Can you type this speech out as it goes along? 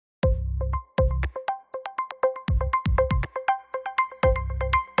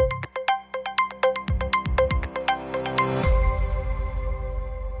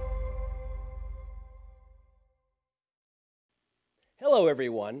Hello,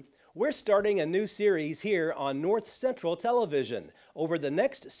 everyone. We're starting a new series here on North Central Television. Over the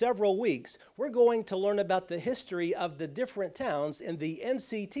next several weeks, we're going to learn about the history of the different towns in the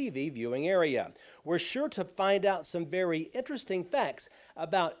NCTV viewing area. We're sure to find out some very interesting facts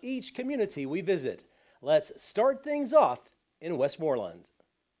about each community we visit. Let's start things off in Westmoreland.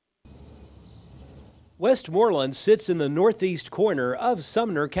 Westmoreland sits in the northeast corner of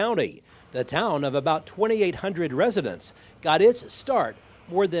Sumner County. The town of about 2,800 residents got its start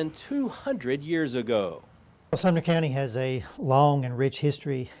more than 200 years ago. Well, Sumner County has a long and rich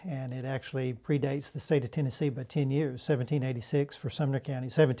history, and it actually predates the state of Tennessee by 10 years, 1786 for Sumner County,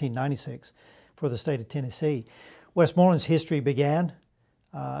 1796 for the state of Tennessee. Westmoreland's history began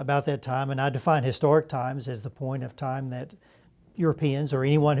about that time, and I define historic times as the point of time that Europeans or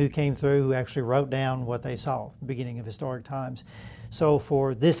anyone who came through who actually wrote down what they saw, the beginning of historic times. So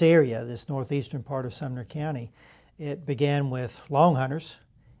for this area, this northeastern part of Sumner County, it began with long hunters,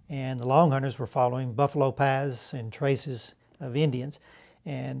 and the long hunters were following buffalo paths and traces of Indians.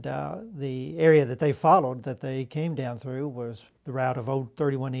 And the area that they followed, that they came down through, was the route of Old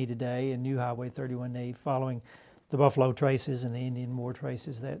 31E today and New Highway 31E, following the buffalo traces and the Indian war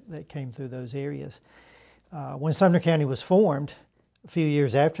traces that came through those areas. When Sumner County was formed, a few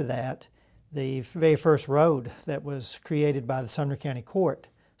years after that, the very first road that was created by the Sumner County Court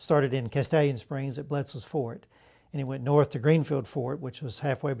started in Castellan Springs at Bletso's Fort, and it went north to Greenfield Fort, which was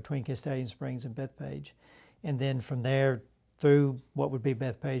halfway between Castellan Springs and Bethpage. And then from there through what would be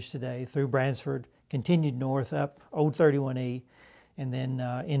Bethpage today, through Bransford, continued north up Old 31E, and then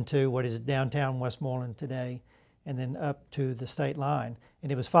into what is downtown Westmoreland today, and then up to the state line.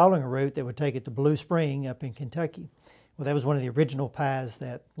 And it was following a route that would take it to Blue Spring up in Kentucky. Well, that was one of the original paths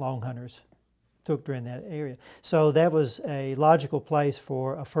that long hunters took during that area. So that was a logical place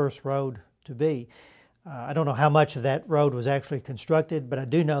for a first road to be. I don't know how much of that road was actually constructed, but I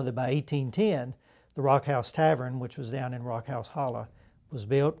do know that by 1810, the Rock House Tavern, which was down in Rock House Hollow, was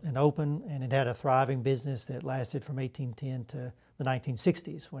built and open, and it had a thriving business that lasted from 1810 to the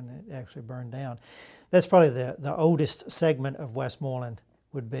 1960s when it actually burned down. That's probably the oldest segment of Westmoreland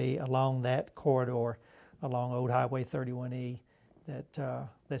would be along that corridor, along Old Highway 31E,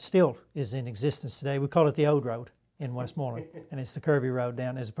 that still is in existence today. We call it the Old Road in Westmoreland, and it's the curvy road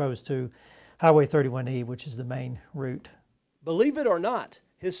down as opposed to Highway 31E, which is the main route. Believe it or not,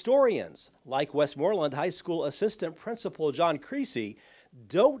 historians, like Westmoreland High School Assistant Principal John Creasy,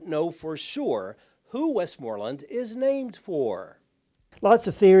 don't know for sure who Westmoreland is named for. Lots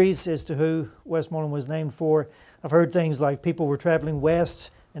of theories as to who Westmoreland was named for. I've heard things like people were traveling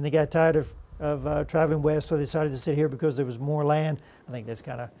west and they got tired of traveling west, so they decided to sit here because there was more land. I think that's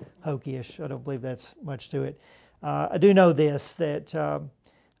kind of hokey-ish. I don't believe that's much to it. I do know this, that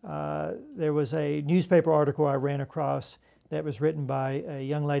there was a newspaper article I ran across that was written by a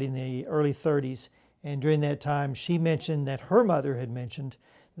young lady in the early 30s, and during that time she mentioned that her mother had mentioned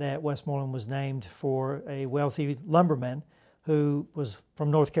that Westmoreland was named for a wealthy lumberman who was from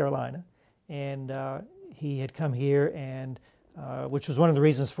North Carolina, and he had come here, and which was one of the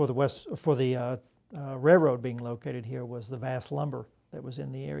reasons for the railroad being located here, was the vast lumber that was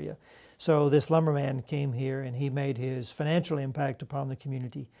in the area. So this lumberman came here, and he made his financial impact upon the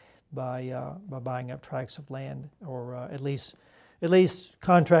community by buying up tracts of land, or at least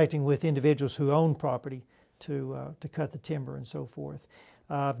contracting with individuals who owned property to cut the timber and so forth.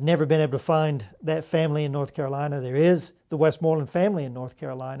 I've never been able to find that family in North Carolina. There is the Westmoreland family in North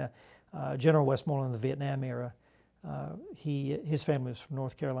Carolina, General Westmoreland in the Vietnam era. His family was from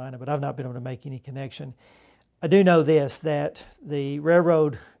North Carolina, but I've not been able to make any connection. I do know this, that the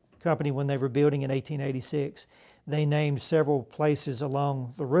railroad company, when they were building in 1886, they named several places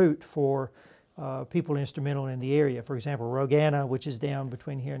along the route for people instrumental in the area. For example, Rogana, which is down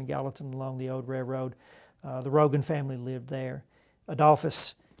between here and Gallatin along the old railroad. The Rogan family lived there.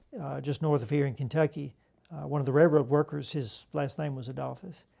 Adolphus, just north of here in Kentucky, one of the railroad workers, his last name was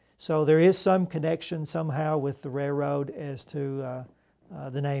Adolphus. So there is some connection somehow with the railroad as to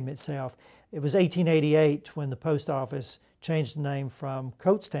the name itself. It was 1888 when the post office changed the name from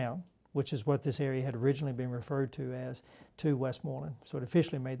Coatstown, which is what this area had originally been referred to as, to Westmoreland. So it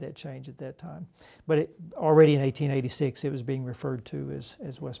officially made that change at that time. But already in 1886 it was being referred to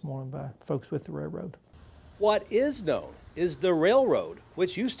as Westmoreland by folks with the railroad. What is known is the railroad,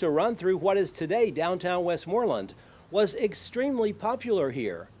 which used to run through what is today downtown Westmoreland, was extremely popular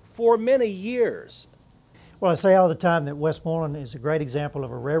here for many years. Well, I say all the time that Westmoreland is a great example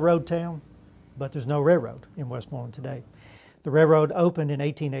of a railroad town, but there's no railroad in Westmoreland today. The railroad opened in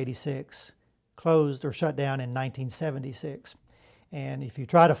 1886, closed or shut down in 1976. And if you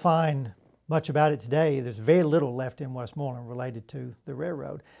try to find much about it today. There's very little left in Westmoreland related to the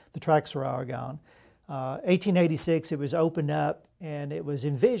railroad. The tracks are all gone. 1886, it was opened up, and it was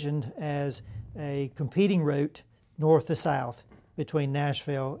envisioned as a competing route north to south between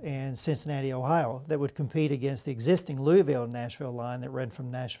Nashville and Cincinnati, Ohio, that would compete against the existing Louisville and Nashville line that ran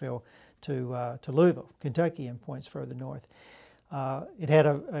from Nashville to Louisville, Kentucky, and points further north. It had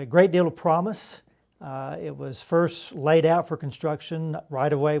a great deal of promise. It was first laid out for construction.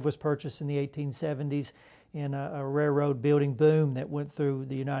 Right-of-way was purchased in the 1870s in a railroad building boom that went through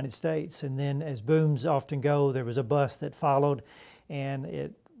the United States. And then, as booms often go, there was a bust that followed, and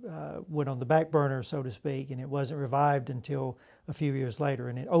it went on the back burner, so to speak, and it wasn't revived until a few years later,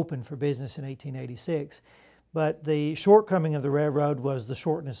 and it opened for business in 1886. But the shortcoming of the railroad was the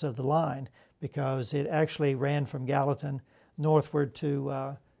shortness of the line, because it actually ran from Gallatin northward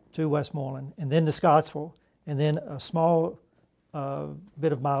to Westmoreland, and then to Scottsville, and then a small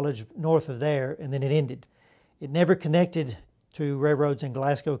bit of mileage north of there, and then it ended. It never connected to railroads in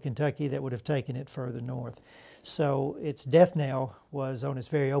Glasgow, Kentucky that would have taken it further north. So its death knell was on its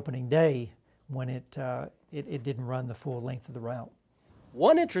very opening day when it didn't run the full length of the route.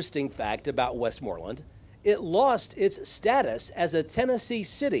 One interesting fact about Westmoreland, it lost its status as a Tennessee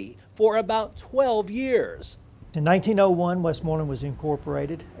city for about 12 years. In 1901, Westmoreland was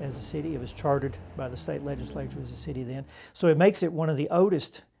incorporated as a city. It was chartered by the state legislature as a city then. So it makes it one of the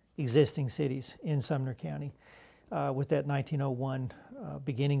oldest existing cities in Sumner County with that 1901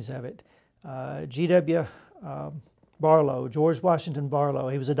 beginnings of it. G.W. Barlow, George Washington Barlow,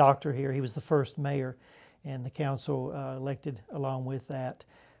 he was a doctor here. He was the first mayor, and the council elected along with that.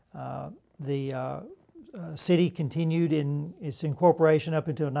 The city continued in its incorporation up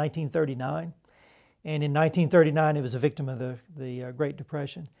until 1939. And in 1939, it was a victim of the Great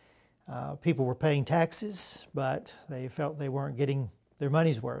Depression. People were paying taxes, but they felt they weren't getting their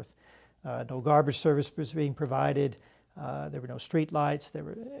money's worth. No garbage service was being provided. There were no street lights. There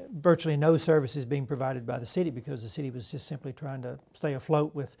were virtually no services being provided by the city, because the city was just simply trying to stay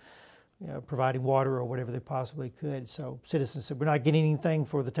afloat with providing water or whatever they possibly could. So citizens said, we're not getting anything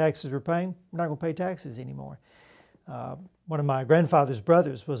for the taxes we're paying. We're not going to pay taxes anymore. One of my grandfather's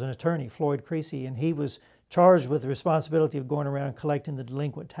brothers was an attorney, Floyd Creasy, and he was charged with the responsibility of going around collecting the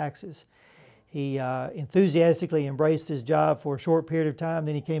delinquent taxes. He enthusiastically embraced his job for a short period of time.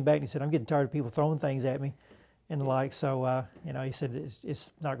 Then he came back and he said, I'm getting tired of people throwing things at me and the like. So, he said, it's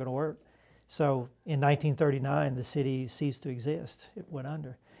not going to work. So in 1939, the city ceased to exist. It went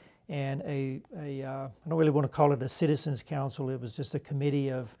under. And I don't really want to call it a citizens council. It was just a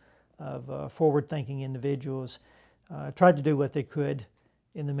committee of forward-thinking individuals. Tried to do what they could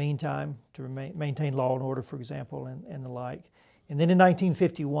in the meantime to maintain law and order, for example, and the like. And then in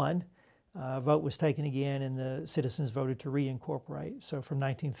 1951, a vote was taken again, and the citizens voted to reincorporate. So from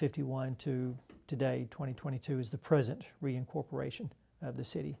 1951 to today, 2022, is the present reincorporation of the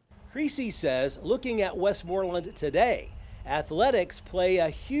city. Creasy says, looking at Westmoreland today, athletics play a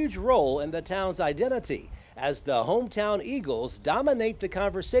huge role in the town's identity, as the hometown Eagles dominate the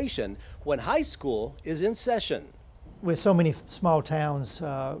conversation when high school is in session. With so many small towns,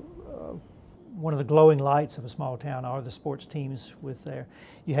 one of the glowing lights of a small town are the sports teams with there.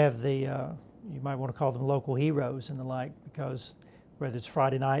 You have the, you might want to call them local heroes and the like, because whether it's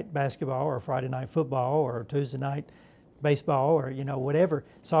Friday night basketball or Friday night football or Tuesday night baseball or, whatever,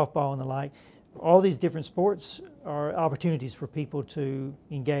 softball and the like, all these different sports are opportunities for people to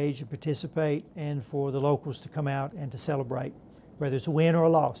engage and participate, and for the locals to come out and to celebrate. Whether it's a win or a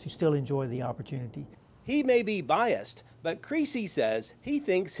loss, you still enjoy the opportunity. He may be biased, but Creasy says he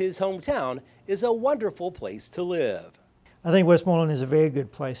thinks his hometown is a wonderful place to live. I think Westmoreland is a very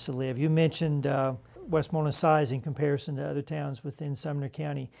good place to live. You mentioned Westmoreland's size in comparison to other towns within Sumner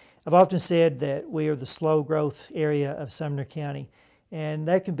County. I've often said that we are the slow growth area of Sumner County, and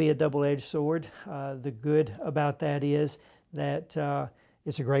that can be a double-edged sword. The good about that is that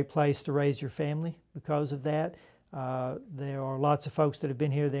it's a great place to raise your family because of that. There are lots of folks that have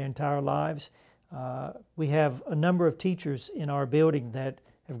been here their entire lives. We have a number of teachers in our building that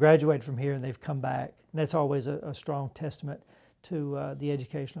have graduated from here and they've come back. And that's always a strong testament to the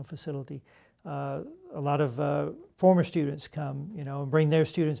educational facility. A lot of former students come, and bring their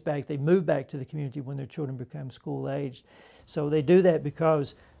students back. They move back to the community when their children become school-aged. So they do that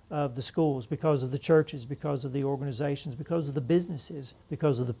because of the schools, because of the churches, because of the organizations, because of the businesses,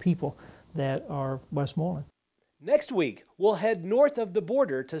 because of the people that are Westmoreland. Next week, we'll head north of the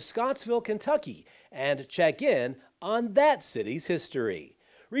border to Scottsville, Kentucky, and check in on that city's history.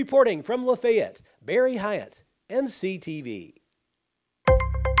 Reporting from Lafayette, Barry Hyatt, NCTV.